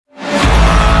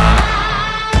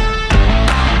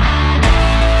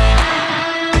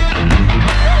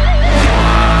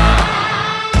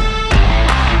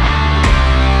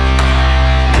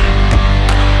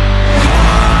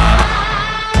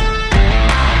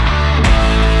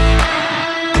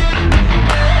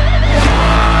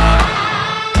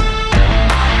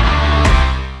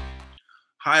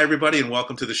Hi, everybody, and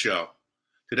welcome to the show.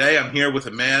 Today, I'm here with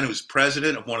a man who's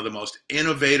president of one of the most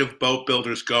innovative boat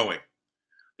builders going.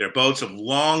 Their boats have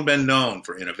long been known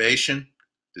for innovation,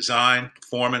 design,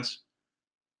 performance,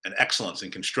 and excellence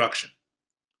in construction.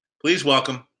 Please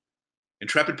welcome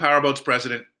Intrepid Powerboats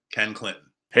president, Ken Clinton.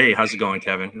 Hey, how's it going,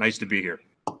 Kevin? Nice to be here.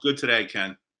 Good today,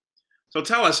 Ken. So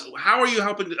tell us, how are you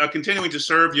helping, continuing to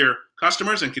serve your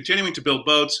customers and continuing to build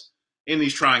boats in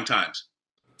these trying times?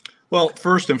 Well,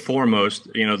 first and foremost,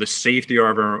 the safety of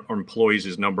our employees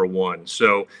is number one.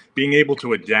 So being able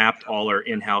to adapt all our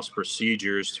in-house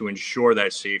procedures to ensure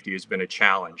that safety has been a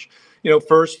challenge.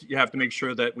 First, you have to make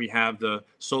sure that we have the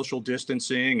social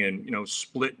distancing and,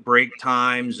 split break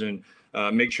times and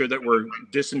make sure that we're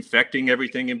disinfecting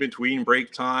everything in between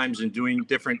break times and doing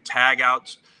different tag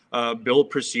outs, build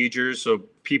procedures so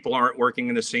people aren't working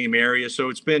in the same area. So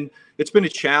it's been a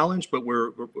challenge, but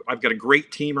I've got a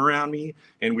great team around me,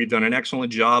 and we've done an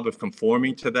excellent job of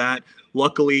conforming to that.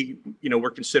 Luckily,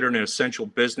 we're considered an essential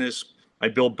business. I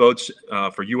build boats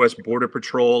for U.S. Border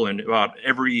Patrol and about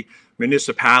every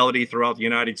municipality throughout the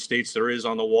United States there is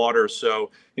on the water. So,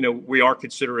 we are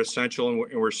considered essential,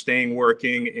 and we're staying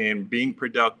working and being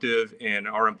productive, and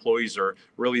our employees are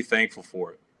really thankful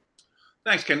for it.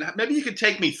 Thanks, Ken. Maybe you could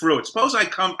take me through it. Suppose I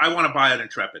want to buy an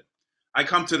Intrepid. I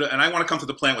want to come to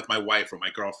the plant with my wife or my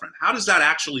girlfriend. How does that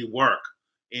actually work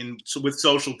with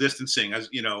social distancing,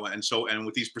 and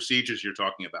with these procedures you're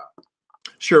talking about?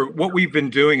 Sure. What we've been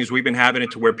doing is we've been having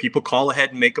it to where people call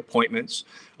ahead and make appointments.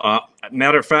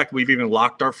 Matter of fact, we've even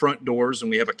locked our front doors, and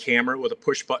we have a camera with a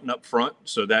push button up front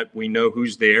so that we know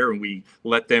who's there and we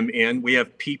let them in. We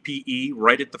have PPE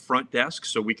right at the front desk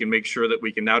so we can make sure that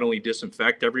we can not only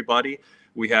disinfect everybody,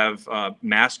 we have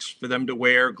masks for them to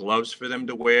wear, gloves for them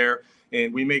to wear,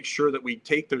 and we make sure that we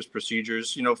take those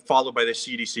procedures, followed by the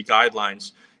CDC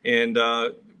guidelines. And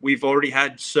we've already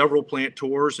had several plant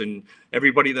tours, and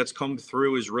everybody that's come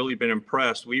through has really been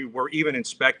impressed. We were even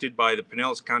inspected by the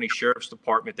Pinellas County Sheriff's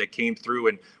Department that came through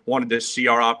and wanted to see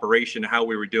our operation, how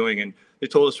we were doing. And they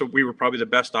told us we were probably the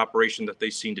best operation that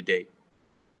they've seen to date.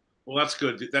 Well, that's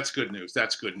good. That's good news.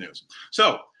 That's good news.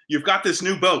 So you've got this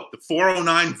new boat, the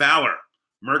 409 Valor,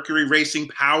 Mercury Racing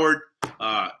powered.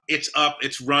 It's up,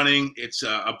 it's running. It's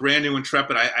a brand new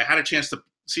Intrepid. I had a chance to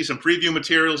see some preview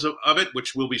materials of it,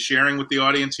 which we'll be sharing with the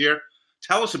audience here.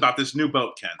 Tell us about this new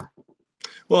boat, Ken.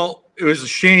 Well, it was a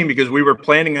shame because we were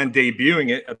planning on debuting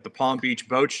it at the Palm Beach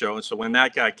Boat Show. And so when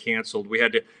that got canceled, we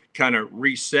had to kind of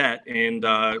reset. And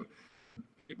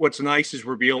what's nice is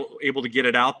we're able to get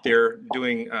it out there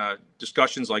doing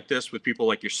discussions like this with people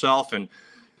like yourself. And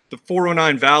the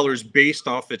 409 Valor is based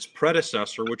off its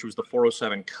predecessor, which was the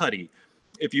 407 Cuddy.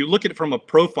 If you look at it from a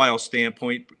profile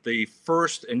standpoint, the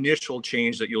first initial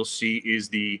change that you'll see is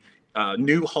the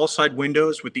new hull side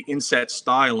windows with the inset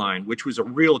style line, which was a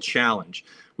real challenge.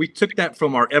 We took that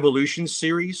from our Evolution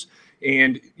series,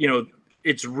 and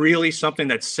it's really something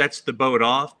that sets the boat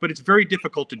off, but it's very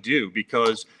difficult to do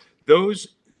because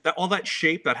all that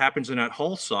shape that happens in that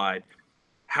hull side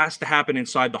has to happen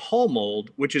inside the hull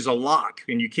mold, which is a lock,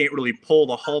 and you can't really pull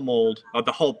the hull mold,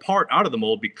 the hull part out of the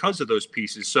mold because of those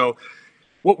pieces. So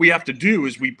what we have to do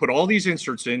is we put all these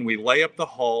inserts in, we lay up the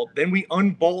hull, then we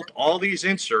unbolt all these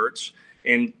inserts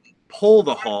and pull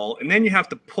the hull, and then you have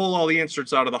to pull all the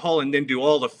inserts out of the hull and then do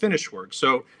all the finish work.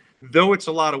 So though it's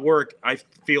a lot of work, I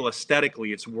feel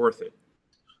aesthetically it's worth it.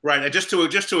 Right. And just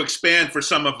to expand for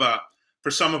some of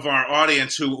our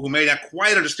audience who may not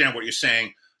quite understand what you're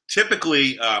saying,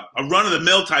 typically a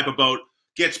run-of-the-mill type of boat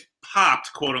gets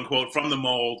popped, quote unquote, from the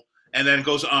mold, and then it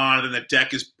goes on, and the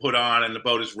deck is put on, and the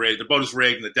boat is rigged. The boat is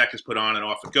rigged, and the deck is put on, and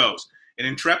off it goes. In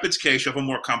Intrepid's case, you have a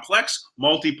more complex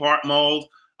multi-part mold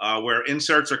where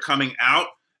inserts are coming out,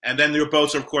 and then your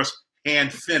boats are, of course,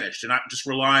 hand finished. You're not just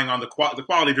relying on the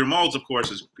quality of your molds, of course,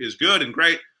 is good and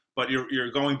great, but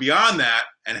you're going beyond that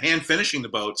and hand finishing the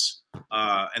boats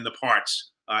and the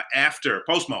parts after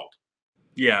post mold.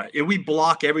 Yeah, we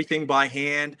block everything by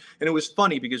hand, and it was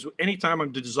funny because anytime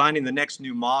I'm designing the next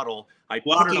new model, I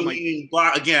blocking put it on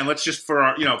my again. Let's just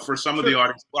for some of the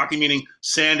audience, blocking meaning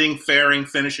sanding, fairing,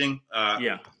 finishing.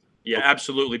 Yeah,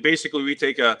 absolutely. Basically, we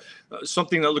take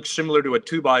something that looks similar to a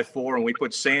 2x4, and we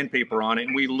put sandpaper on it,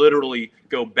 and we literally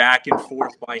go back and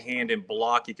forth by hand and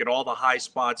block. You get all the high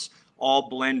spots all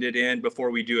blended in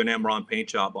before we do an Emron paint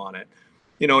job on it.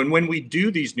 And when we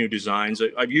do these new designs,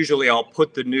 I'll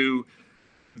put the new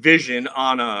vision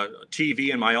on a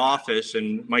TV in my office,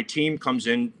 and my team comes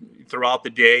in throughout the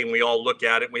day, and we all look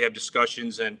at it. We have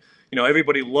discussions, and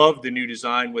everybody loved the new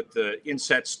design with the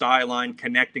inset style line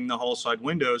connecting the hull side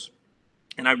windows.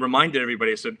 And I reminded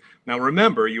everybody, I said, now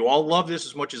remember, you all love this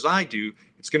as much as I do.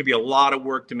 It's going to be a lot of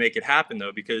work to make it happen,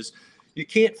 though, because you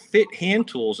can't fit hand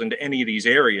tools into any of these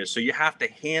areas. So you have to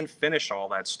hand finish all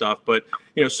that stuff. But,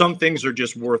 some things are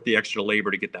just worth the extra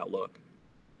labor to get that look.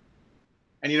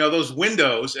 And those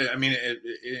windows. I mean,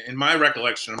 in my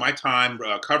recollection, in my time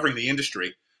covering the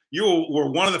industry, you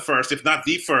were one of the first, if not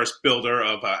the first, builder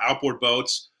of outboard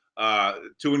boats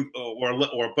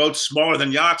or boats smaller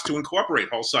than yachts to incorporate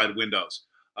hull side windows,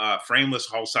 frameless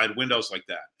hull side windows like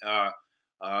that.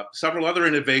 Several other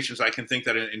innovations I can think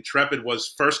that Intrepid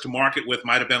was first to market with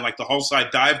might have been like the hull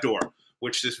side dive door,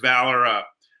 which this Valor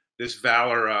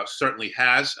certainly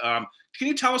has. Can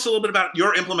you tell us a little bit about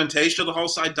your implementation of the hull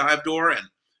side dive door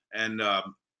and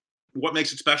what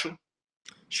makes it special?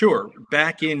 Sure.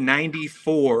 Back in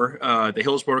 '94, the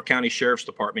Hillsborough County Sheriff's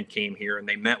Department came here and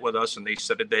they met with us and they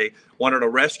said that they wanted a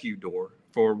rescue door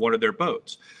for one of their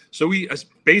boats. So we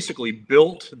basically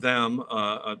built them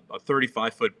a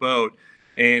 35-foot boat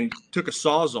and took a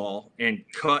Sawzall and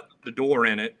cut the door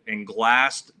in it and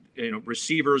glassed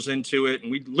receivers into it.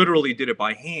 And we literally did it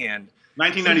by hand.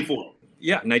 1994.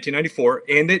 Yeah, 1994.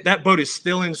 And that boat is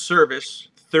still in service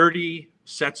 30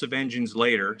 sets of engines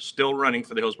later, still running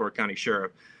for the Hillsborough County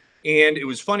Sheriff. And it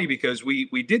was funny because we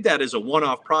did that as a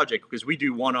one-off project because we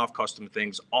do one-off custom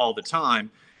things all the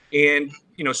time. And,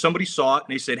 somebody saw it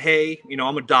and they said, hey,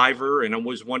 I'm a diver and I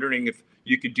was wondering if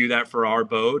you could do that for our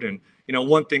boat. And,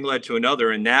 one thing led to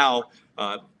another. And now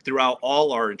throughout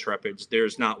all our Intrepids,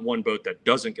 there's not one boat that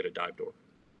doesn't get a dive door.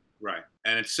 Right.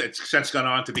 And it's since gone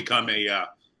on to become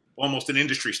almost an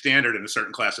industry standard in a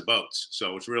certain class of boats.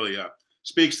 So it's really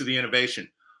speaks to the innovation.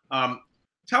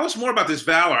 Tell us more about this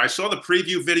Valor. I saw the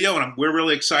preview video, and we're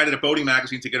really excited at Boating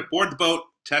Magazine to get aboard the boat,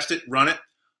 test it, run it.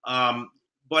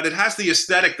 But it has the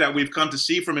aesthetic that we've come to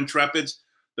see from Intrepids.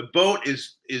 The boat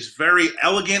is very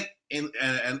elegant in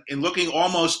looking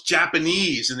almost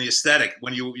Japanese in the aesthetic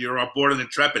when you're aboard an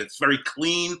Intrepid. It's very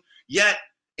clean, yet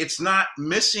it's not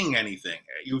missing anything.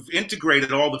 You've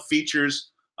integrated all the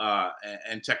features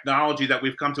and technology that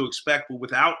we've come to expect, but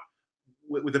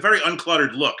with a very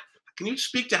uncluttered look. Can you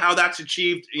speak to how that's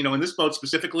achieved, in this boat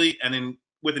specifically and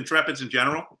with Intrepids in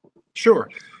general? Sure.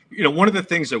 One of the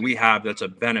things that we have that's a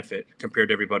benefit compared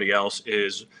to everybody else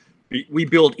is we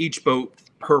build each boat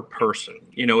per person.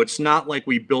 It's not like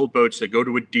we build boats that go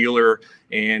to a dealer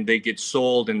and they get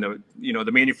sold and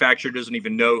the manufacturer doesn't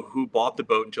even know who bought the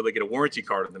boat until they get a warranty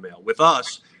card in the mail. With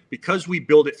us, because we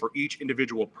build it for each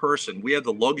individual person, we have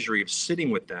the luxury of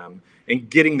sitting with them and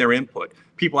getting their input.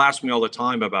 People ask me all the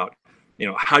time about,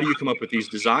 how do you come up with these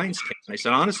designs? And I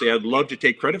said, honestly, I'd love to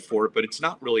take credit for it, but it's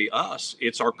not really us,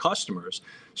 it's our customers.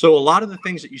 So a lot of the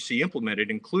things that you see implemented,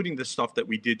 including the stuff that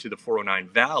we did to the 409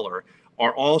 Valor,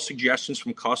 are all suggestions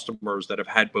from customers that have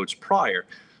had boats prior.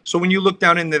 So when you look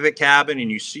down into the cabin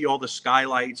and you see all the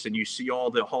skylights and you see all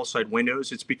the hull side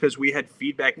windows, it's because we had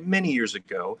feedback many years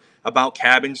ago about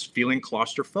cabins feeling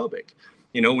claustrophobic.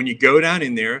 When you go down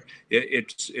in there,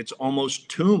 it's almost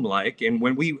tomb-like. And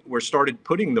when we started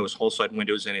putting those hull side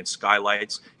windows in and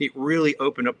skylights, it really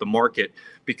opened up the market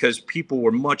because people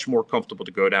were much more comfortable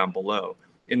to go down below.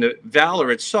 In the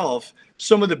Valor itself,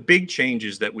 some of the big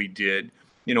changes that we did,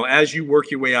 as you work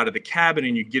your way out of the cabin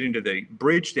and you get into the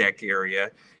bridge deck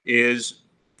area, is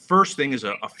first thing is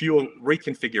a fuel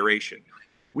reconfiguration.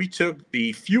 We took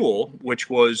the fuel, which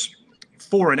was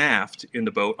fore and aft in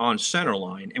the boat on center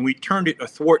line, and we turned it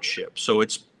athwartship. So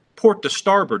it's port to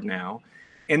starboard now.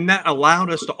 And that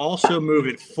allowed us to also move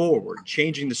it forward,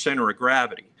 changing the center of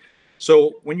gravity.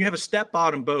 So when you have a step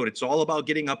bottom boat, it's all about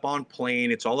getting up on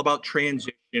plane. It's all about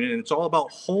transition, and it's all about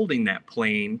holding that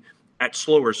plane at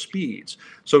slower speeds.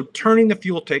 So turning the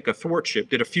fuel tank athwartship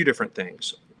did a few different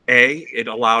things. It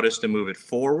allowed us to move it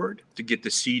forward to get the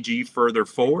CG further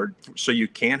forward so you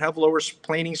can have lower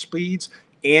planing speeds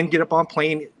and get up on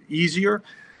plane easier.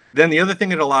 Then the other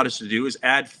thing it allowed us to do is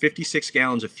add 56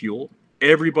 gallons of fuel.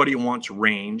 Everybody wants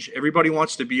range. Everybody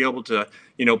wants to be able to,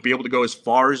 go as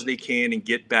far as they can and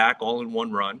get back all in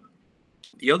one run.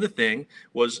 The other thing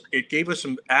was it gave us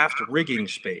some aft rigging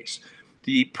space.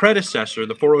 The predecessor,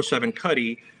 the 407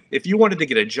 Cuddy, if you wanted to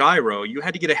get a gyro, you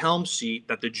had to get a helm seat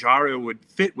that the gyro would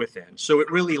fit within. So it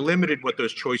really limited what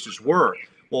those choices were.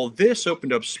 Well, this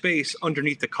opened up space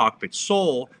underneath the cockpit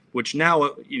sole, which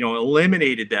now,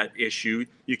 eliminated that issue.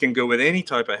 You can go with any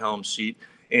type of helm seat,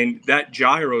 and that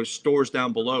gyro stores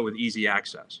down below with easy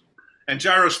access. And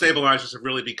gyro stabilizers have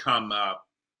really become a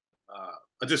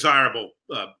desirable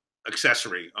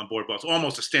accessory on board boats,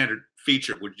 almost a standard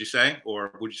feature, would you say,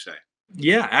 or would you say?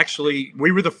 Yeah, actually,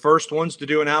 we were the first ones to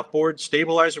do an outboard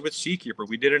stabilizer with Seakeeper.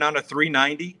 We did it on a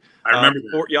 390 I remember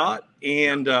port yacht,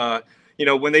 and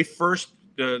when they first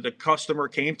the customer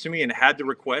came to me and had the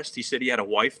request. He said he had a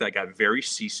wife that got very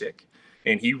seasick,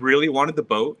 and he really wanted the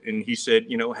boat. And he said,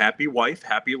 you know, happy wife,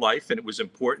 happy life. And it was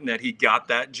important that he got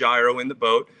that gyro in the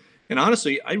boat. And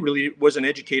honestly, I really wasn't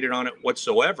educated on it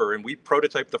whatsoever. And we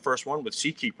prototyped the first one with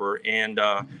Seakeeper. And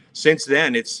since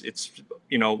then, it's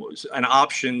you know, an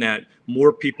option that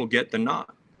more people get than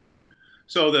not.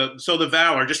 So the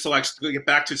Valor, just to like get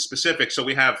back to specifics. So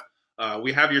we have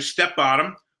your step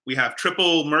bottom. We have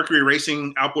triple Mercury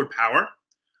Racing outboard power.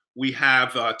 We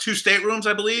have 2 staterooms,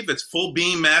 I believe. It's full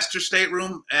beam master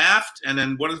stateroom aft. And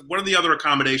then what are the other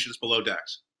accommodations below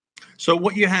decks? So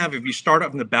what you have, if you start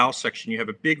up in the bow section, you have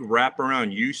a big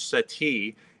wraparound U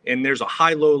settee, and there's a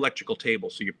high-low electrical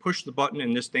table. So you push the button,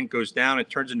 and this thing goes down. It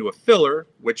turns into a filler,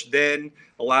 which then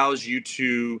allows you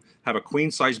to have a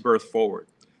queen-size berth forward.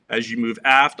 As you move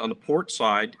aft on the port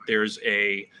side, there's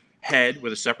a head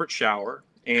with a separate shower.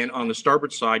 And on the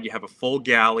starboard side, you have a full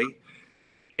galley.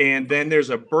 And then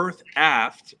there's a berth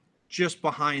aft just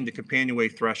behind the companionway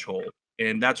threshold.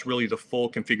 And that's really the full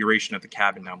configuration of the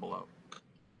cabin down below.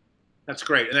 That's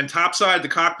great. And then topside, the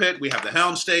cockpit, we have the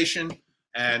helm station.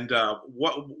 And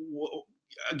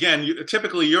again,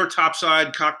 typically your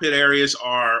topside cockpit areas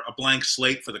are a blank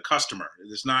slate for the customer.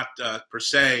 It is not per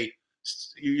se.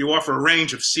 You offer a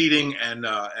range of seating and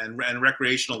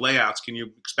recreational layouts. Can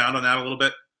you expound on that a little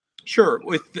bit? Sure.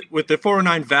 With the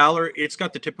 409 Valor, it's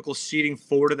got the typical seating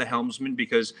forward of the helmsman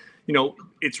because, you know,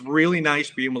 it's really nice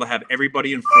being able to have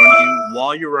everybody in front of you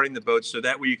while you're running the boat, so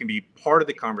that way you can be part of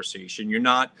the conversation. You're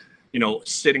not, you know,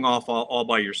 sitting off all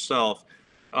by yourself.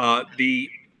 The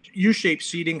U-shaped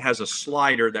seating has a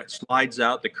slider that slides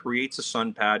out that creates a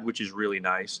sun pad, which is really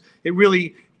nice. It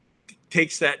really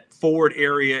takes that forward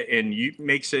area and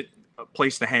makes it a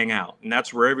place to hang out. And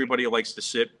that's where everybody likes to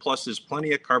sit. Plus, there's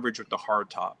plenty of coverage with the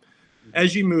hardtop.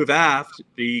 As you move aft,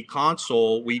 the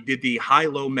console, we did the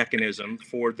high-low mechanism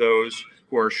for those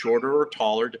who are shorter or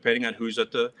taller, depending on who's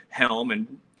at the helm.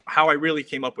 And how I really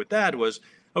came up with that was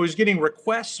I was getting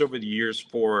requests over the years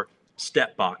for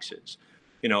step boxes.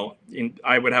 You know,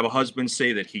 I would have a husband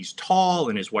say that he's tall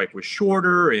and his wife was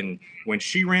shorter. And when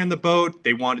she ran the boat,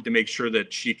 they wanted to make sure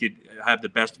that she could have the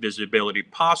best visibility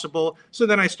possible. So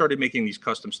then I started making these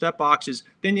custom step boxes.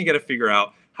 Then you got to figure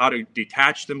out how to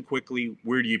detach them quickly.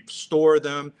 Where do you store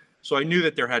them? So I knew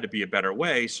that there had to be a better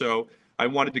way. So I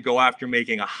wanted to go after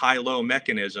making a high-low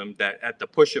mechanism that at the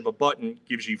push of a button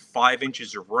gives you 5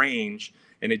 inches of range,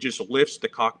 and it just lifts the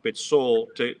cockpit sole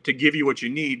to give you what you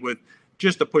need with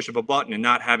just the push of a button and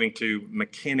not having to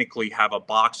mechanically have a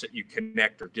box that you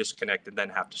connect or disconnect and then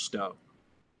have to stow.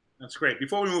 That's great.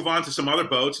 Before we move on to some other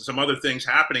boats and some other things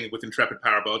happening with Intrepid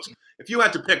Powerboats, if you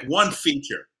had to pick one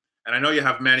feature, and I know you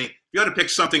have many, if you had to pick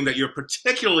something that you're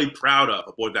particularly proud of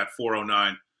aboard that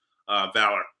 409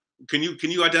 Valor, can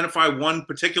you identify one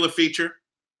particular feature?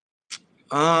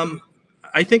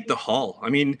 I think the hull. I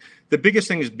mean, the biggest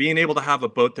thing is being able to have a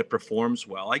boat that performs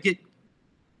well. I get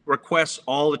requests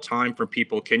all the time from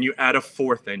people. Can you add a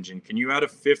 4th engine? Can you add a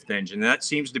 5th engine? That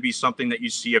seems to be something that you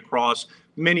see across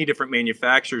many different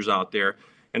manufacturers out there.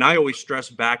 And I always stress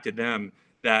back to them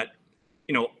that,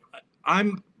 you know,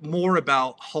 I'm more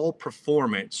about hull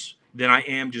performance than I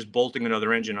am just bolting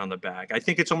another engine on the back. I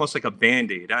think it's almost like a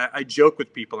Band-Aid. I joke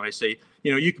with people and I say,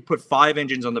 you know, you could put 5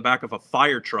 engines on the back of a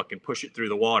fire truck and push it through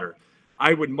the water.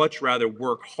 I would much rather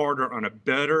work harder on a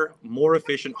better, more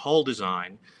efficient hull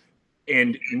design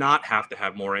and not have to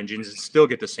have more engines and still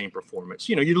get the same performance.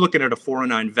 You know, you're looking at a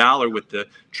 409 Valor with the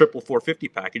triple 450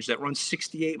 package that runs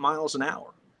 68 miles an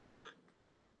hour.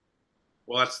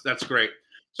 Well, that's great.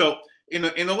 So in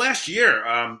the last year,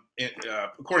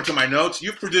 according to my notes,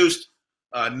 you've produced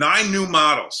 9 new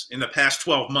models in the past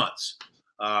 12 months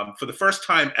for the first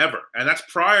time ever, and that's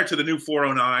prior to the new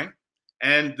 409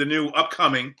 and the new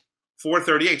upcoming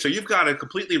 438. So you've got a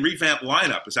completely revamped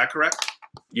lineup. Is that correct?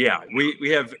 Yeah, we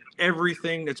have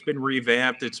everything that's been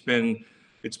revamped. It's been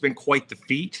quite the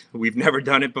feat. We've never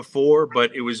done it before,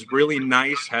 but it was really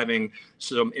nice having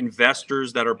some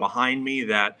investors that are behind me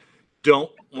that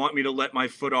don't want me to let my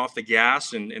foot off the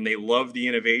gas, and they love the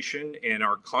innovation, and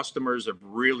our customers have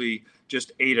really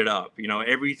just ate it up. You know,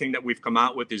 everything that we've come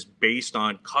out with is based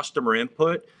on customer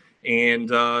input, and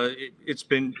it's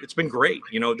been great.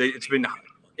 You know, it's been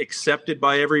accepted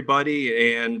by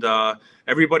everybody, and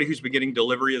everybody who's been getting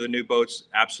delivery of the new boats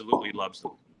absolutely loves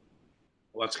them.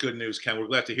 Well, that's good news, Ken. We're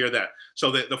glad to hear that. So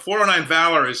the 409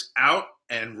 Valor is out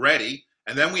and ready,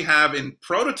 and then we have in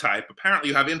prototype, apparently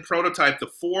you have in prototype the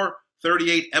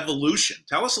 438 Evolution.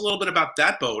 Tell us a little bit about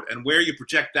that boat and where you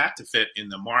project that to fit in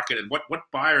the market, and what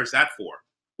buyer is that for?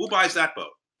 Who buys that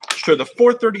boat? Sure. The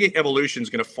 438 Evolution is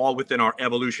going to fall within our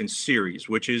Evolution series,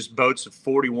 which is boats of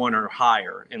 41 or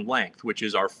higher in length, which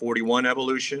is our 41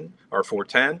 Evolution, our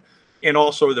 410, and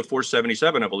also the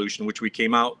 477 Evolution, which we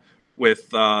came out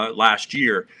with last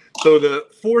year. So the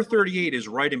 438 is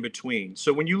right in between.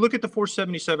 So when you look at the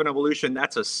 477 Evolution,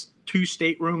 that's a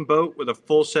 2-stateroom boat with a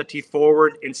full settee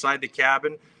forward inside the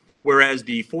cabin, whereas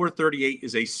the 438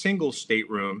 is a single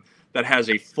stateroom that has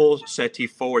a full settee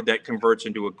forward that converts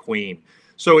into a queen.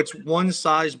 So it's one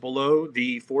size below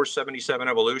the 477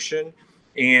 Evolution.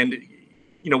 And,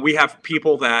 you know, we have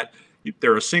people that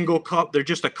they're a single couple, they're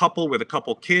just a couple with a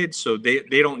couple kids, so they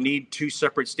don't need 2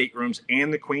 separate staterooms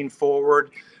and the queen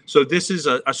forward. So this is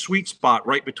a sweet spot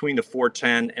right between the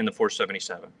 410 and the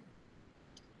 477.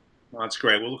 Well, that's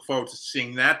great. We'll look forward to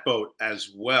seeing that boat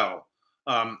as well.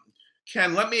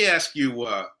 Ken, let me ask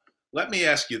you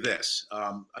this.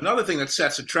 Another thing that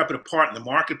sets Intrepid apart in the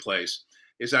marketplace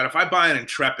is that if I buy an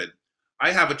Intrepid,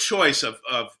 I have a choice of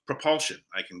propulsion.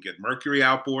 I can get Mercury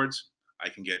outboards. I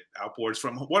can get outboards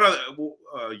from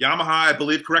Yamaha, I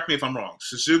believe. Correct me if I'm wrong.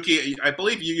 Suzuki. I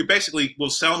believe you basically will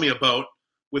sell me a boat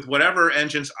with whatever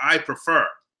engines I prefer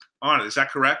on it. Is that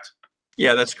correct?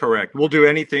 Yeah, that's correct. We'll do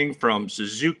anything from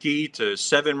Suzuki to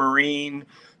Seven Marine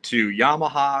to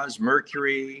Yamaha's,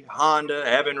 Mercury, Honda,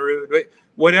 Evinrude,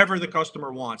 whatever the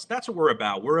customer wants. That's what we're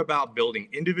about. We're about building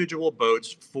individual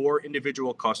boats for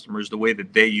individual customers the way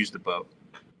that they use the boat.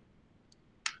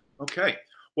 Okay.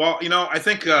 Well, you know, I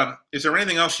think, is there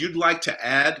anything else you'd like to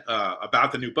add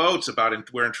about the new boats, about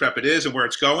where Intrepid is and where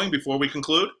it's going before we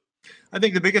conclude? I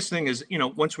think the biggest thing is, you know,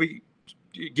 once we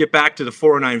get back to the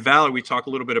 409 Valor, we talk a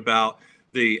little bit about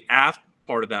the aft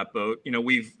part of that boat. You know,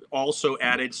 we've also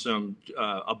added some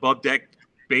above deck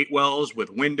bait wells with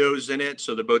windows in it,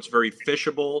 so the boat's very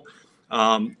fishable.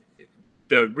 The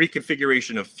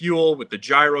reconfiguration of fuel with the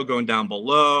gyro going down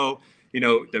below. You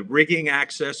know, the rigging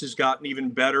access has gotten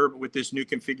even better with this new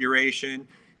configuration.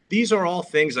 These are all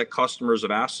things that customers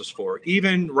have asked us for,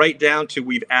 even right down to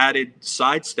we've added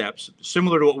side steps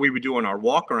similar to what we would do on our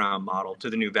walk-around model to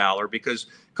the new Valor because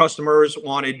customers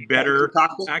wanted better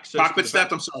access. Cockpit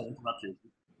steps?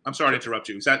 I'm sorry to interrupt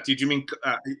you. Did you mean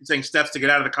saying steps to get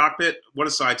out of the cockpit? What are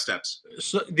side steps?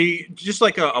 So just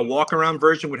like a walk-around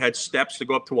version would have steps to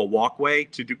go up to a walkway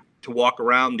to walk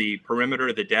around the perimeter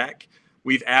of the deck.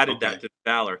 We've added that to the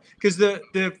Valor because the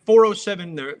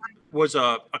 407 there was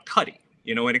a cuddy,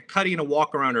 you know, and a cuddy and a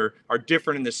walk around are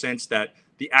different in the sense that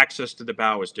the access to the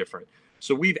bow is different.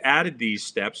 So we've added these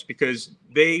steps because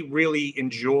they really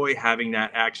enjoy having that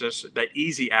access, that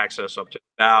easy access up to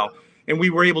the bow. And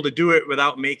we were able to do it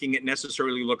without making it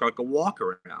necessarily look like a walk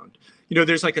around. You know,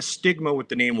 there's like a stigma with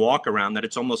the name walk around that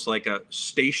it's almost like a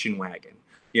station wagon,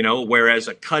 you know, whereas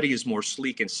a cuddy is more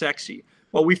sleek and sexy.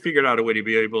 Well, we figured out a way to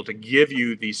be able to give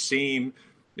you the same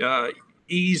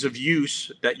ease of use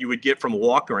that you would get from a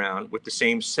walk around with the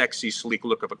same sexy, sleek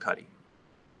look of a cuddy.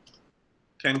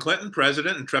 Ken Clinton,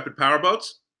 President, Intrepid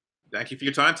Powerboats. Thank you for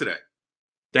your time today.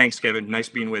 Thanks, Kevin. Nice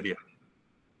being with you.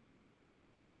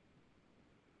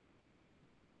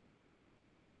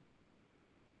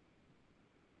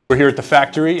 We're here at the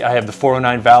factory. I have the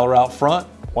 409 Valor out front.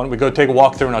 Why don't we go take a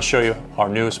walk through and I'll show you our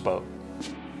newest boat.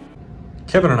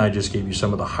 Kevin and I just gave you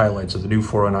some of the highlights of the new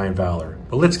 409 Valor,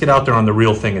 but let's get out there on the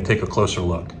real thing and take a closer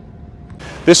look.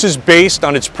 This is based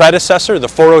on its predecessor, the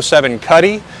 407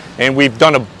 Cuddy, and we've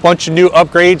done a bunch of new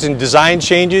upgrades and design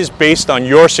changes based on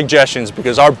your suggestions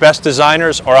because our best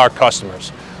designers are our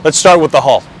customers. Let's start with the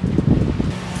hull.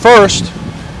 First,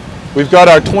 we've got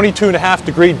our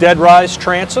 22.5-degree dead rise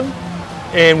transom,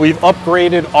 and we've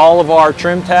upgraded all of our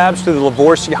trim tabs to the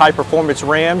Lavorsi high performance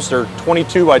rams. They're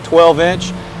 22 by 12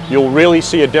 inch. You'll really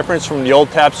see a difference from the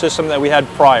old tab system that we had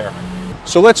prior.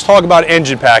 So let's talk about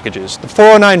engine packages. The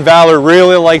 409 Valor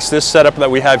really likes this setup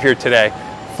that we have here today.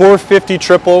 450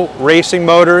 triple racing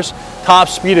motors, top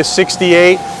speed is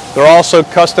 68. They're also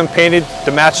custom painted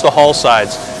to match the hull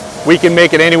sides. We can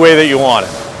make it any way that you want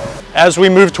it. As we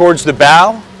move towards the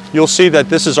bow, you'll see that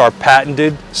this is our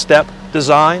patented step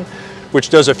design, which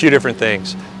does a few different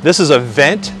things. This is a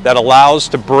vent that allows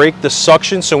to break the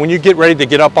suction, so when you get ready to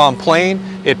get up on plane,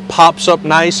 it pops up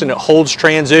nice and it holds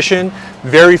transition.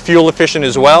 Very fuel efficient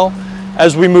as well.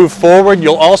 As we move forward,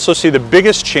 you'll also see the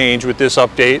biggest change with this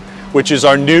update, which is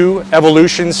our new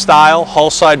Evolution style hull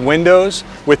side windows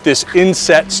with this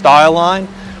inset style line,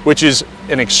 which is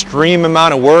an extreme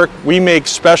amount of work. We make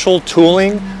special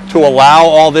tooling to allow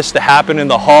all this to happen in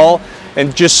the hull,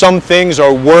 and just some things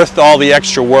are worth all the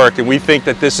extra work, and we think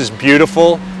that this is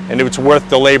beautiful and it's worth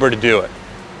the labor to do it.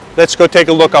 Let's go take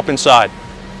a look up inside.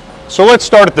 So let's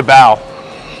start at the bow.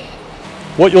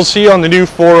 What you'll see on the new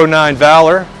 409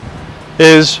 Valor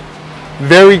is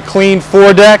very clean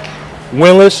foredeck,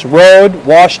 windlass, road,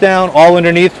 washdown, all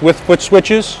underneath with foot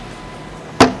switches.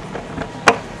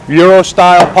 Euro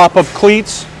style pop-up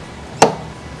cleats,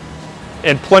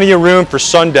 and plenty of room for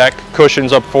sun deck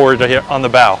cushions up forward here on the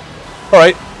bow. All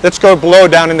right, let's go below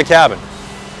down in the cabin.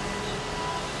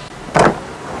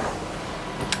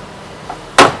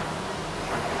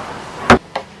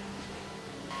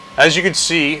 As you can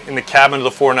see in the cabin of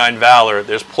the 409 Valor,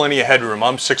 there's plenty of headroom.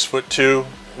 I'm 6'2",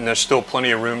 and there's still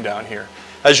plenty of room down here.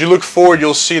 As you look forward,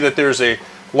 you'll see that there's a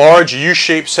large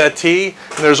U-shaped settee,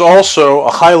 and there's also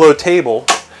a high-low table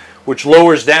which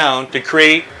lowers down to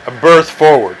create a berth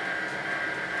forward.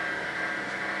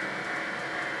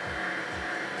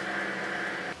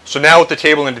 So now with the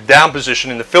table in the down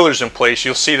position and the fillers in place,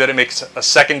 you'll see that it makes a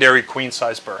secondary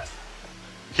queen-size berth.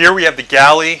 Here we have the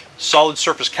galley, solid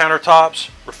surface countertops,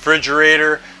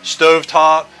 refrigerator,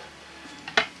 stovetop,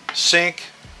 sink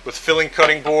with filling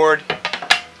cutting board,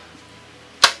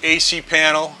 AC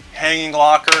panel, hanging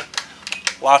locker,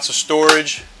 lots of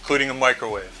storage, including a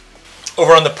microwave.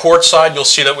 Over on the port side, you'll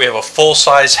see that we have a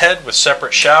full-size head with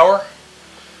separate shower.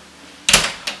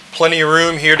 Plenty of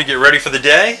room here to get ready for the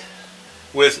day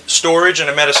with storage and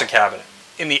a medicine cabinet.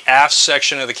 In the aft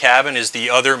section of the cabin is the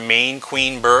other main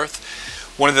queen berth.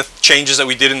 One of the changes that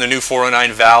we did in the new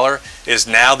 409 Valor is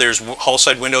now there's hull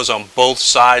side windows on both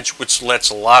sides, which lets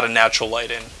a lot of natural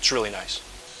light in. It's really nice.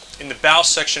 In the bow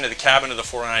section of the cabin of the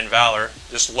 409 Valor,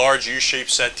 this large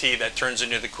U-shaped settee that turns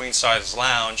into the queen size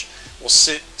lounge will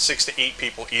sit 6 to 8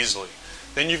 people easily.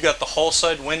 Then you've got the hull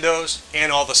side windows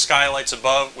and all the skylights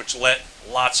above, which let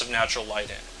lots of natural light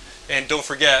in. And don't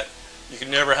forget, you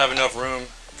can never have enough room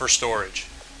for storage.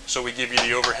 So we give you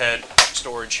the overhead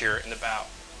storage here in the bow.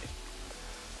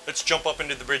 Let's jump up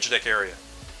into the bridge deck area.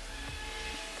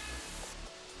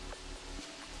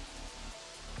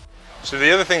 So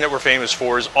the other thing that we're famous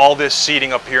for is all this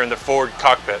seating up here in the forward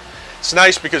cockpit. It's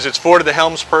nice because it's forward to the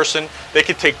helms person. They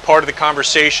can take part of the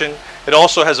conversation. It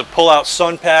also has a pull-out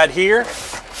sun pad here,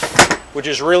 which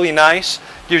is really nice.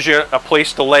 Gives you a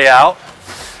place to lay out.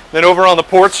 Then over on the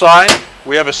port side,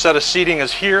 we have a set of seating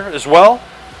as here as well.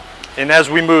 And as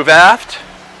we move aft,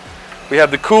 we have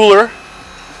the cooler,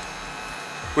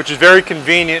 which is very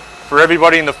convenient for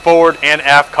everybody in the forward and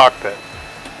aft cockpit.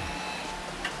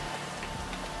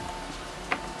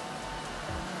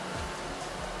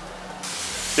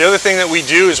 The other thing that we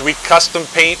do is we custom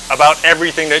paint about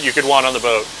everything that you could want on the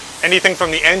boat. Anything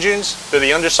from the engines to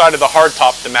the underside of the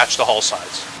hardtop to match the hull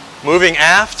sides. Moving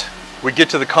aft, we get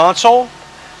to the console.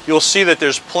 You'll see that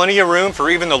there's plenty of room for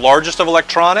even the largest of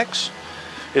electronics.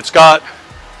 It's got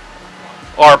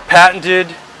our patented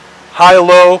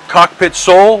high-low cockpit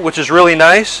sole, which is really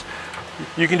nice.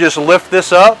 You can just lift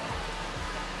this up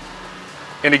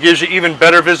and it gives you even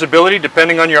better visibility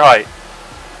depending on your height.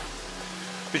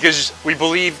 Because we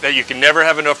believe that you can never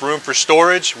have enough room for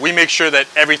storage, we make sure that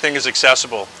everything is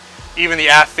accessible. Even the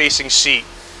aft-facing seat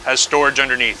has storage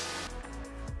underneath.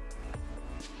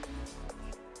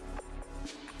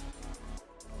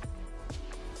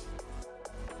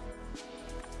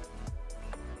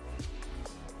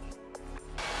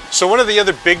 So one of the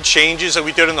other big changes that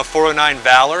we did in the 409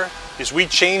 Valor is we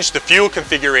changed the fuel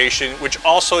configuration, which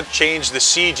also changed the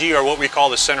CG, or what we call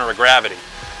the center of gravity.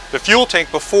 The fuel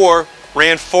tank before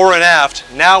ran fore and aft,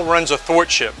 now runs a thwart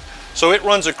ship. So it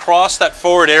runs across that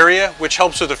forward area, which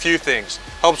helps with a few things.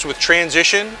 Helps with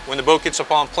transition when the boat gets up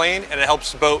on plane, and it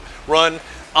helps the boat run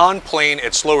on plane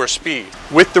at slower speed.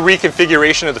 With the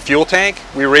reconfiguration of the fuel tank,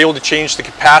 we were able to change the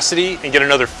capacity and get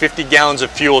another 50 gallons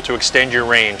of fuel to extend your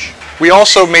range. We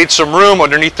also made some room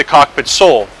underneath the cockpit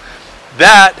sole.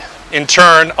 That, in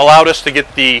turn, allowed us to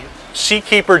get the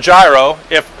Seakeeper gyro,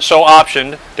 if so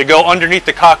optioned, to go underneath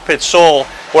the cockpit sole,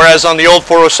 whereas on the old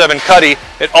 407 Cuddy,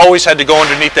 it always had to go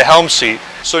underneath the helm seat.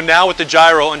 So now with the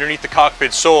gyro underneath the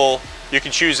cockpit sole, you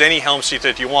can choose any helm seat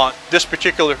that you want. This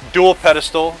particular dual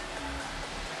pedestal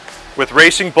with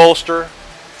racing bolster,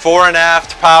 fore and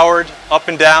aft powered, up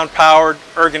and down powered,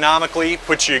 ergonomically,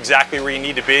 puts you exactly where you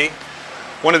need to be.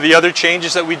 One of the other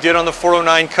changes that we did on the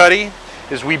 409 Cuddy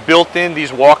is we built in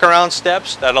these walk-around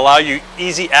steps that allow you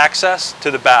easy access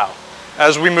to the bow.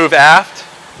 As we move aft,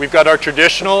 we've got our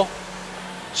traditional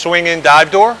swing-in dive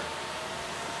door.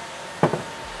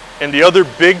 And the other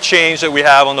big change that we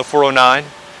have on the 409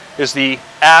 is the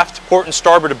aft port and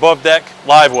starboard above deck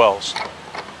live wells.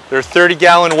 They're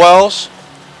 30-gallon wells,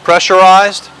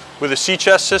 pressurized with a sea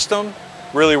chest system,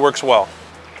 really works well.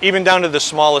 Even down to the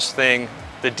smallest thing,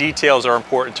 the details are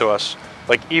important to us.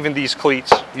 Like even these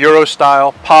cleats, Euro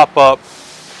style, pop up,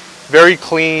 very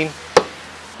clean.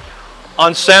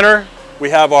 On center,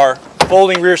 we have our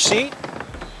folding rear seat,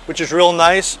 which is real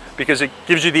nice because it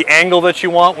gives you the angle that you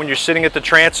want when you're sitting at the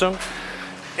transom.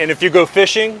 And if you go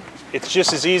fishing, it's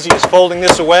just as easy as folding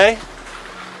this away,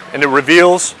 and it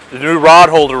reveals the new rod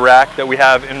holder rack that we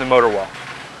have in the motor well.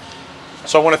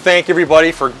 So I want to thank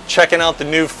everybody for checking out the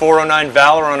new 409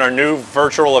 Valor on our new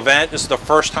virtual event. This is the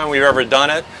first time we've ever done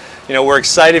it. You know, we're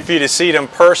excited for you to see it in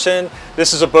person.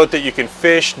 This is a boat that you can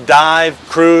fish, dive,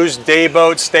 cruise, day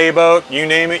boat, stay boat, you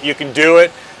name it, you can do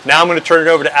it. Now I'm going to turn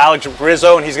it over to Alex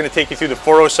Rizzo, and he's going to take you through the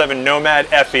 407 Nomad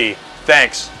FE.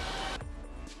 Thanks.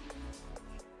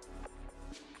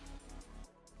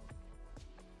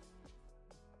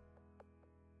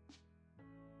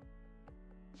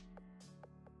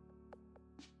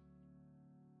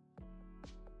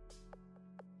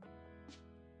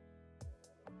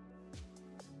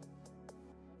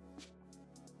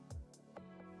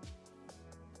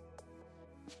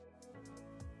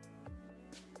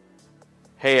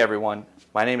 Hey everyone,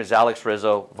 my name is Alex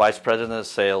Rizzo, Vice President of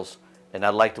Sales, and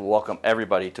I'd like to welcome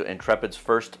everybody to Intrepid's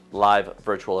first live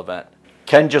virtual event.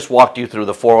 Ken just walked you through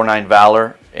the 409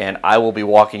 Valor, and I will be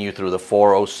walking you through the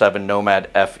 407 Nomad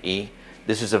FE.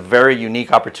 This is a very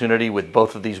unique opportunity with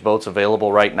both of these boats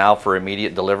available right now for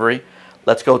immediate delivery.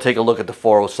 Let's go take a look at the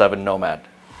 407 Nomad.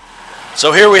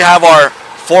 So here we have our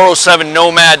 407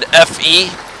 Nomad FE.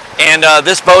 And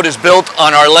this boat is built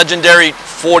on our legendary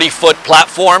 40-foot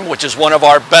platform, which is one of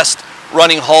our best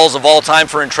running hulls of all time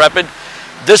for Intrepid.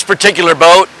 This particular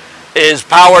boat is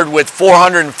powered with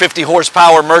 450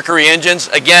 horsepower Mercury engines.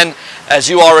 Again, as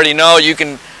you already know, you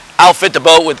can outfit the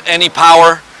boat with any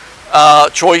power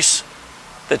choice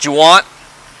that you want.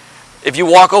 If you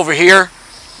walk over here,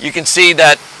 you can see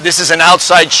that this is an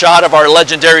outside shot of our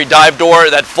legendary dive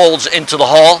door that folds into the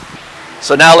hull.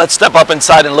 So now let's step up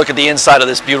inside and look at the inside of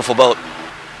this beautiful boat.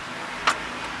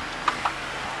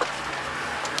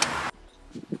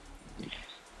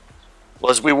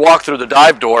 Well, as we walk through the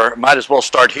dive door, might as well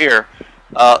start here.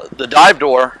 The dive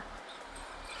door,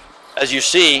 as you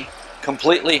see,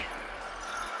 completely,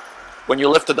 when you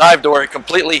lift the dive door, it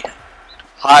completely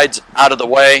hides out of the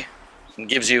way and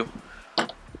gives you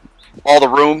all the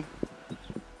room.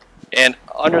 And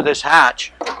under this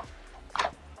hatch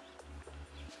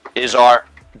is our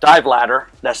dive ladder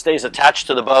that stays attached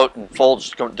to the boat and folds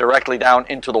directly down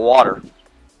into the water.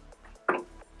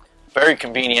 Very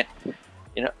convenient.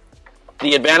 You know,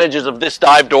 the advantages of this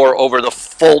dive door over the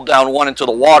fold down one into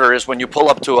the water is when you pull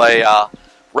up to a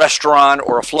restaurant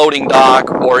or a floating dock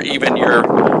or even your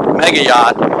mega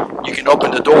yacht, you can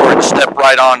open the door and step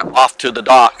right on off to the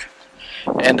dock.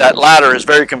 And that ladder is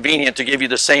very convenient to give you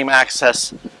the same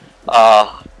access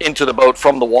into the boat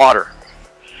from the water.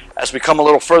 As we come a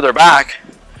little further back,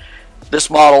 this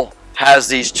model has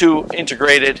these two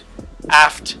integrated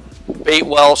aft bait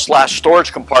well /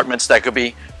 storage compartments that could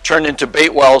be turned into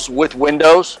bait wells with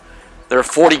windows. There are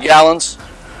 40 gallons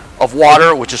of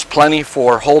water, which is plenty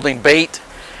for holding bait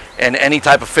and any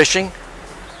type of fishing.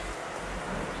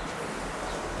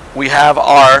 We have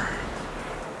our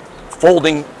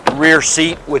folding rear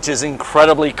seat, which is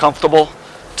incredibly comfortable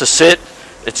to sit.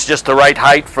 It's just the right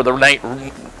height for the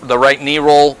right knee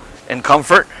roll and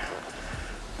comfort.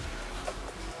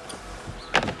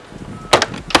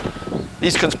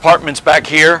 These compartments back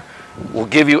here will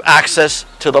give you access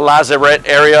to the lazarette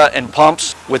area and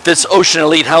pumps. With this Ocean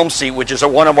Elite helm seat, which is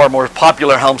one of our more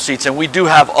popular helm seats, and we do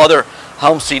have other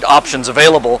helm seat options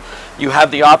available, you have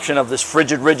the option of this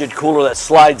frigid rigid cooler that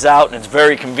slides out, and it's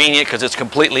very convenient because it's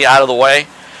completely out of the way.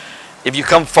 If you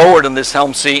come forward in this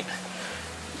helm seat,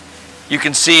 you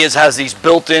can see it has these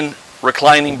built-in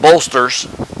reclining bolsters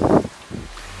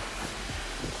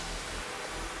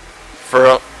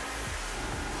for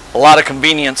a lot of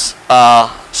convenience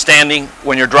standing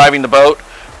when you're driving the boat.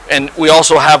 And we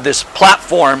also have this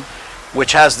platform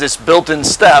which has this built-in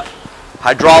step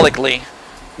hydraulically,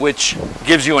 which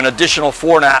gives you an additional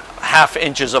 4.5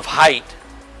 inches of height.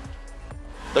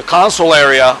 The console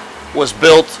area was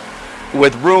built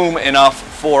with room enough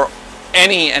for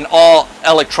any and all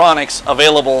electronics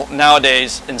available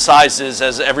nowadays in sizes,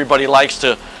 as everybody likes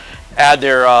to add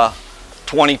their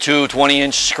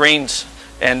 20-inch screens,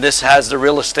 and this has the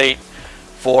real estate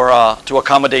for to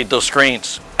accommodate those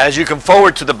screens. As you come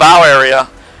forward to the bow area,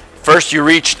 first you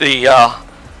reach the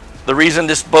reason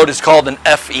this boat is called an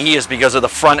FE is because of the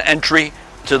front entry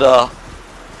to the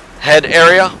head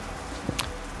area.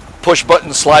 Push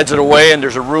button slides it away, and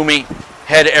there's a roomy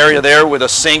head area there with a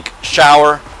sink,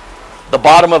 shower. The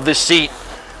bottom of this seat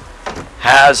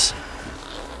has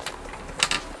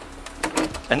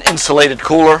an insulated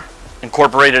cooler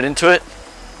incorporated into it.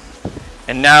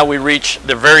 And now we reach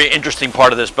the very interesting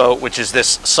part of this boat, which is this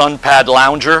sun pad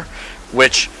lounger,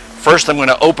 which first I'm going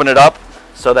to open it up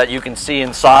so that you can see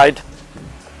inside.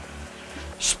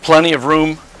 There's plenty of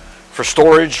room for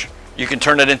storage. You can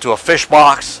turn it into a fish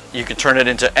box. You can turn it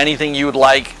into anything you would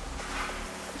like.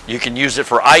 You can use it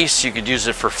for ice. You could use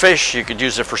it for fish. You could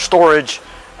use it for storage.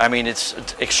 I mean, it's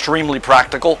extremely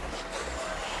practical.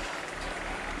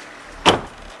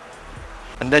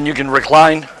 And then you can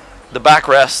recline the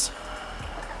backrest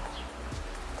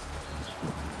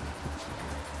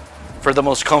for the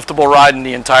most comfortable ride in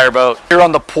the entire boat. Here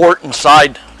on the port and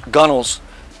side gunnels,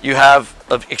 you have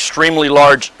an extremely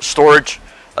large storage,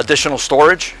 additional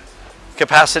storage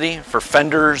capacity for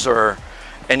fenders or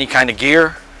any kind of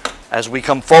gear. As we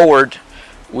come forward,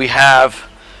 we have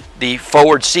the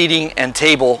forward seating and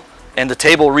table, and the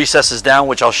table recesses down,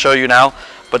 which I'll show you now,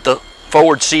 but the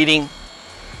forward seating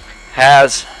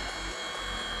has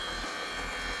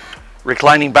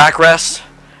reclining backrests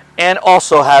and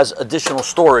also has additional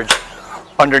storage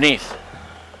underneath.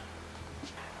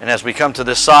 And as we come to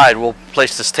this side, we'll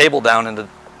place this table down in the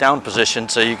down position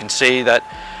so you can see that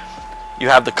you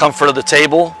have the comfort of the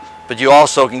table, but you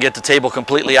also can get the table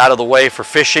completely out of the way for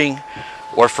fishing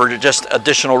or for just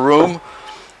additional room.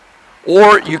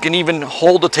 Or you can even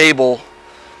hold the table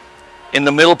in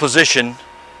the middle position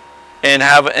and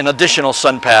have an additional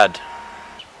sun pad.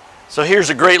 So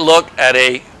here's a great look at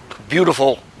a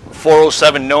beautiful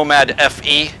 407 Nomad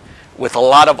FE with a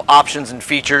lot of options and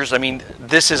features. I mean,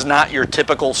 this is not your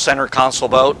typical center console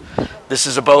boat. This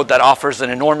is a boat that offers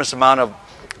an enormous amount of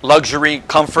luxury,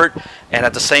 comfort, and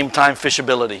at the same time,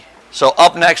 fishability. So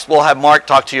up next, we'll have Mark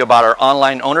talk to you about our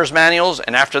online owner's manuals,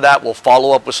 and after that, we'll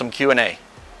follow up with some Q&A.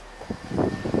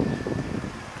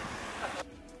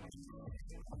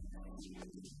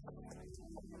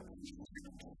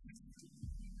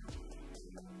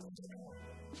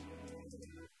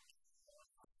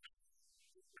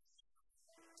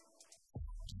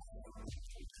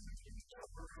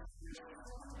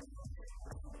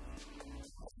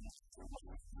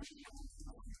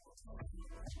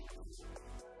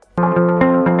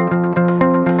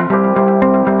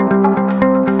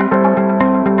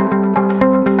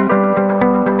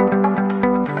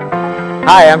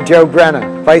 Hi, I'm Joe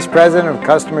Brenna, Vice President of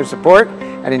Customer Support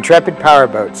at Intrepid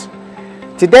Powerboats.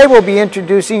 Today we'll be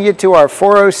introducing you to our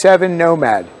 407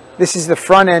 Nomad. This is the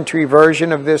front entry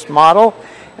version of this model,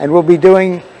 and we'll be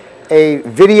doing a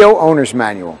video owner's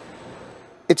manual.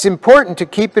 It's important to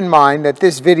keep in mind that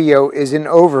this video is an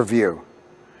overview.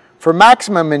 For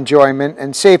maximum enjoyment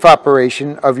and safe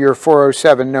operation of your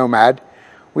 407 Nomad,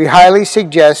 we highly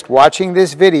suggest watching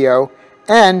this video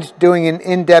and doing an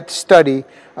in-depth study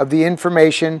of the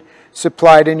information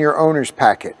supplied in your owner's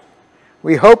packet.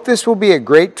 We hope this will be a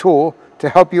great tool to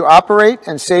help you operate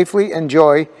and safely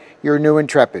enjoy your new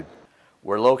Intrepid.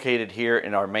 We're located here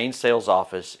in our main sales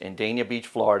office in Dania Beach,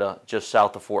 Florida, just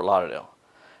south of Fort Lauderdale.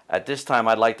 At this time,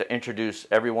 I'd like to introduce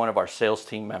every one of our sales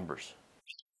team members.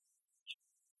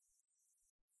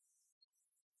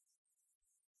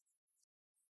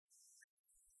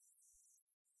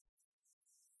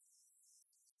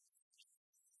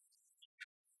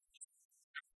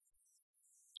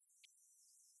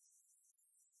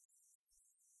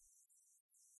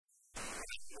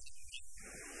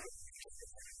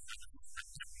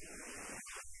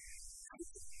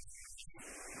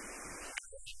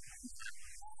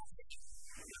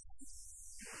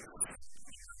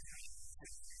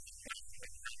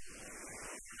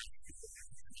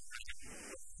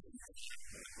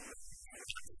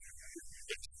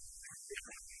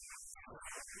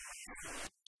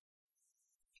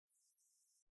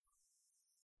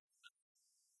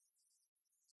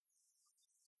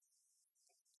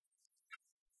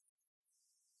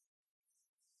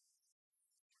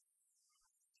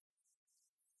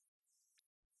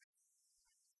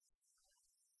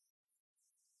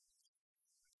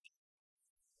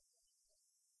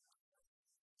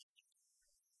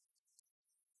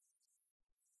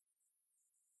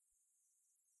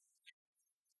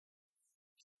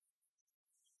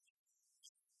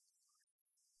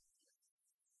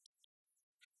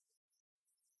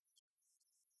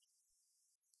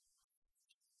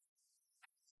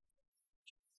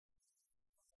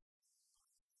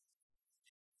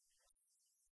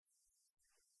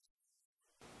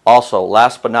 Also,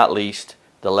 last but not least,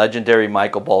 the legendary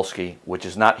Michael Bolsky, which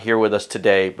is not here with us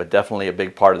today, but definitely a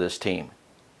big part of this team.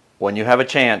 When you have a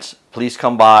chance, please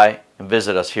come by and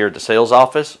visit us here at the sales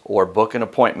office or book an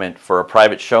appointment for a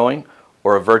private showing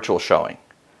or a virtual showing.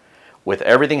 With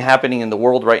everything happening in the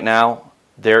world right now,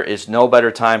 there is no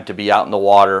better time to be out in the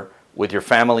water with your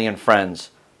family and friends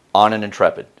on an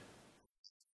Intrepid.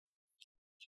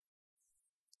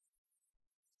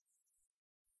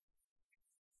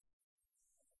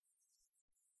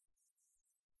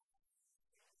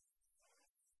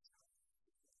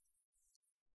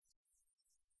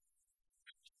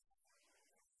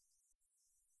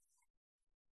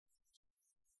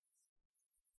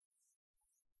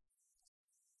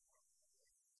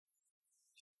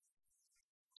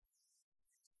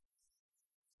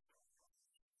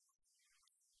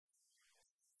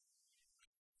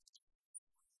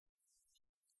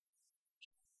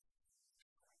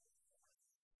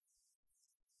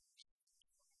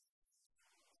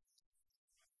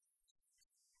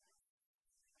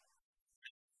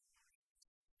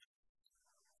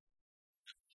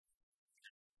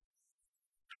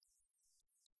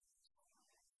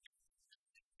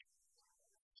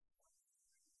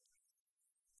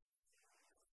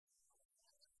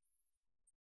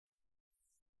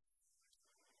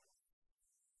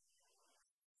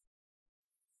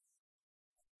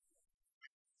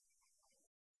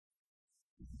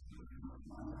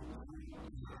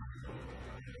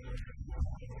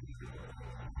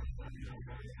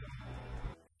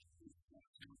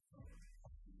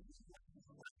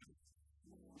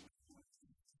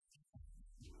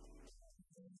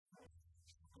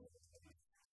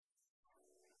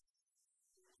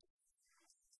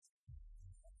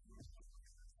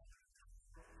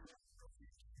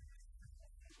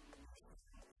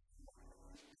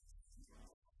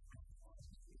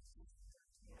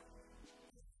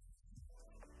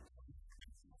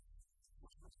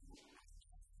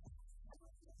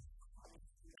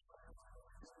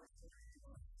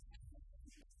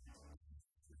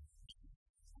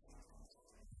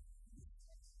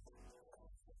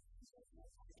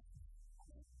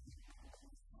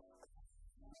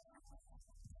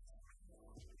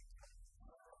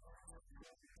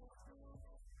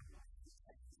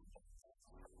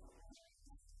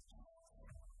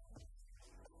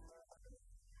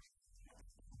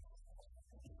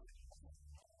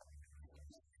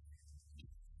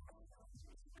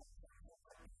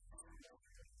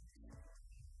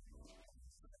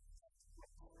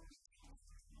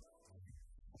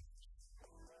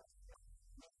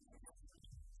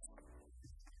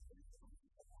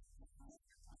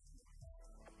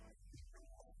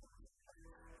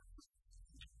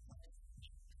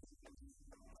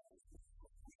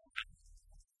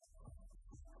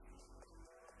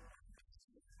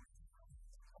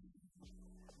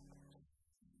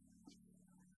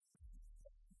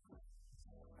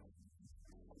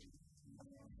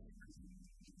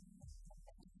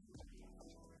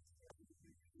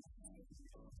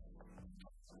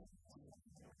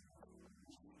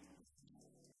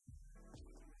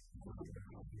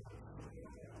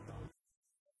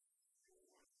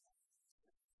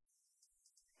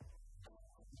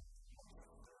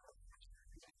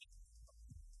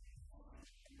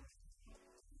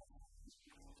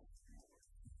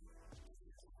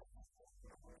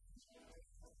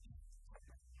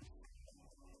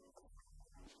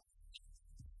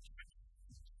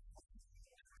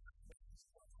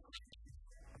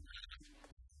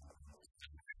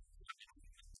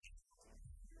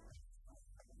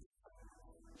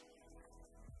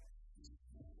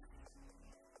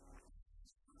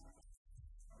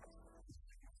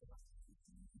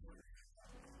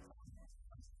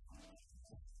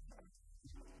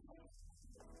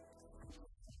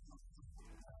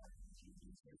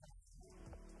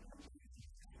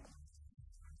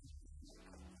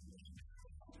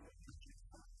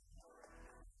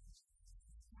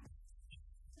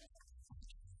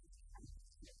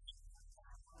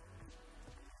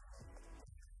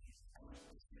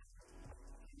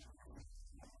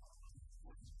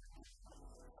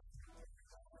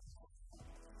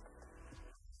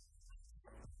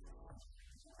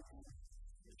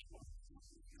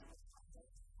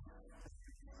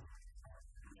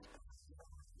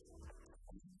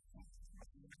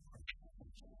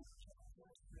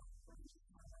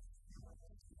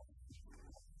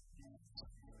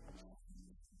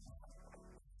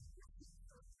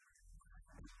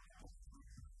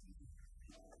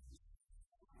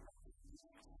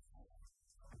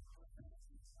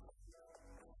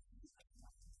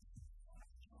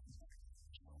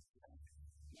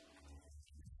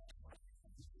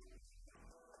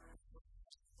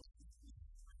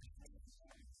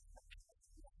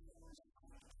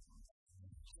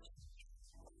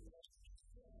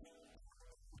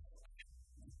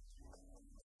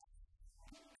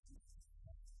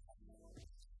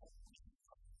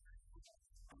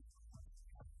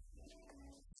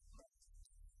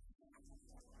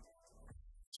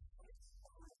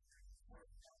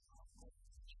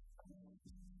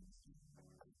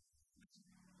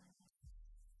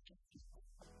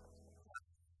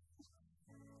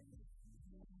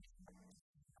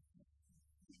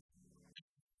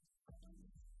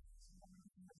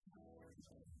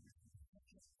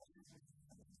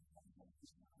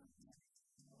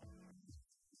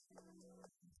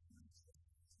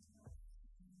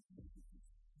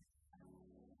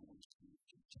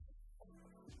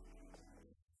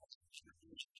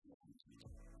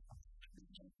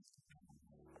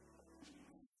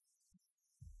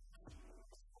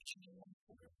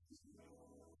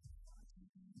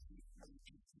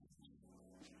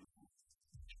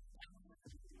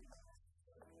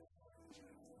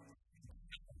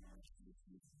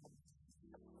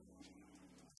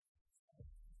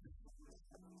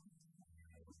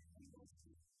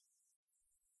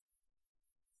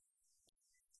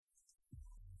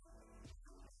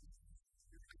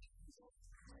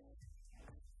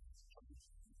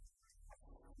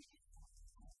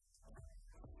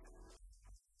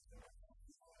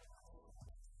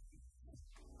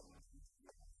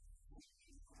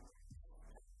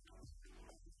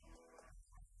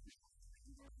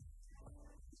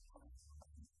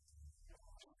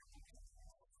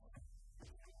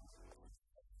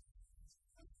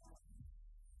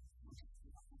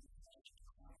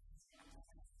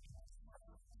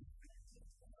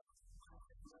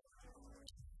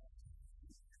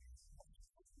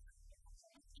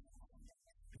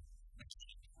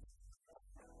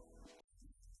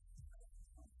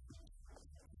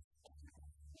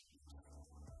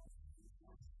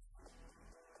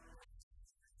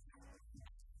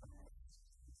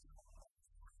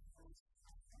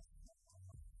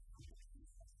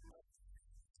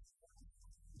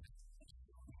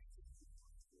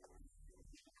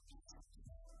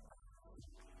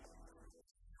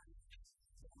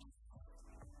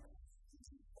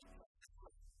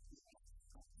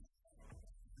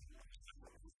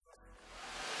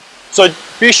 So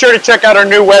be sure to check out our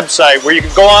new website where you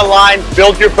can go online,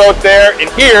 build your boat there, and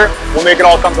here we'll make it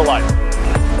all come to life.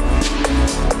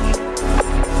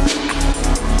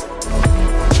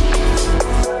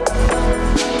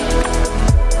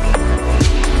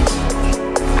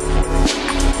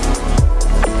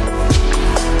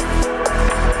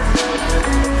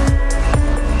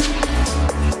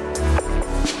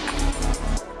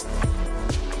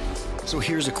 So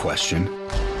here's a question.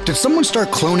 Did someone start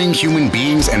cloning human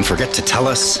beings and forget to tell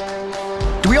us?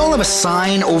 Do we all have a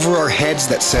sign over our heads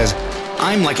that says,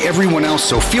 "I'm like everyone else,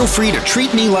 so feel free to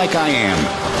treat me like I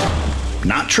am"?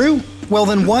 Not true? Well,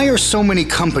 then why are so many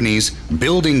companies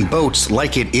building boats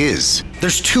like it is?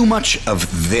 There's too much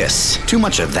of this, too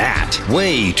much of that,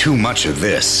 way too much of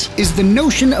this. Is the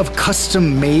notion of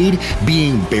custom made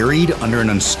being buried under an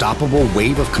unstoppable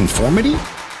wave of conformity?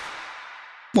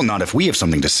 Well, not if we have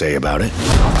something to say about it.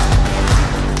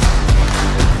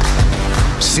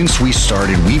 Since we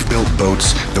started, we've built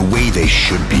boats the way they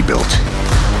should be built,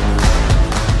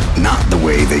 not the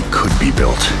way they could be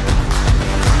built.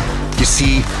 You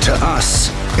see, to us,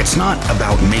 it's not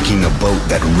about making a boat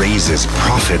that raises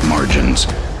profit margins.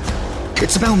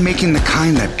 It's about making the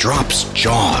kind that drops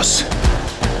jaws.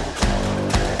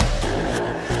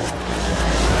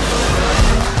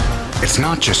 It's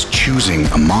not just choosing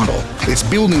a model, it's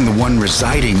building the one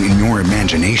residing in your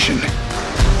imagination.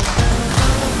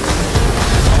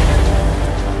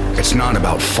 It's not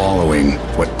about following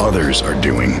what others are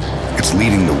doing, it's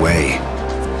leading the way.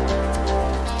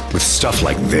 With stuff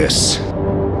like this.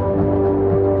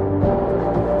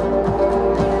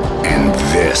 And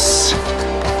this.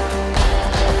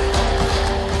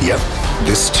 Yep,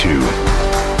 this too.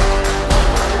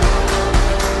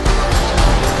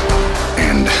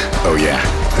 And, oh yeah,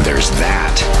 there's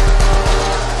that.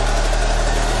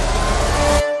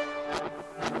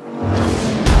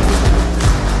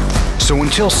 So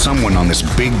until someone on this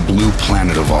big blue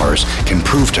planet of ours can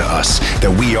prove to us that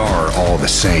we are all the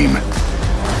same,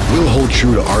 we'll hold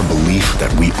true to our belief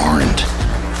that we aren't,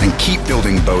 and keep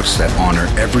building boats that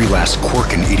honor every last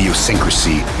quirk and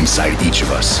idiosyncrasy inside each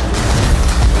of us.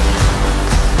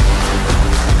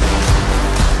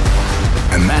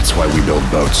 And that's why we build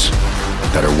boats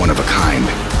that are one of a kind,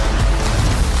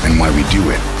 and why we do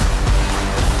it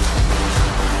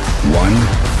one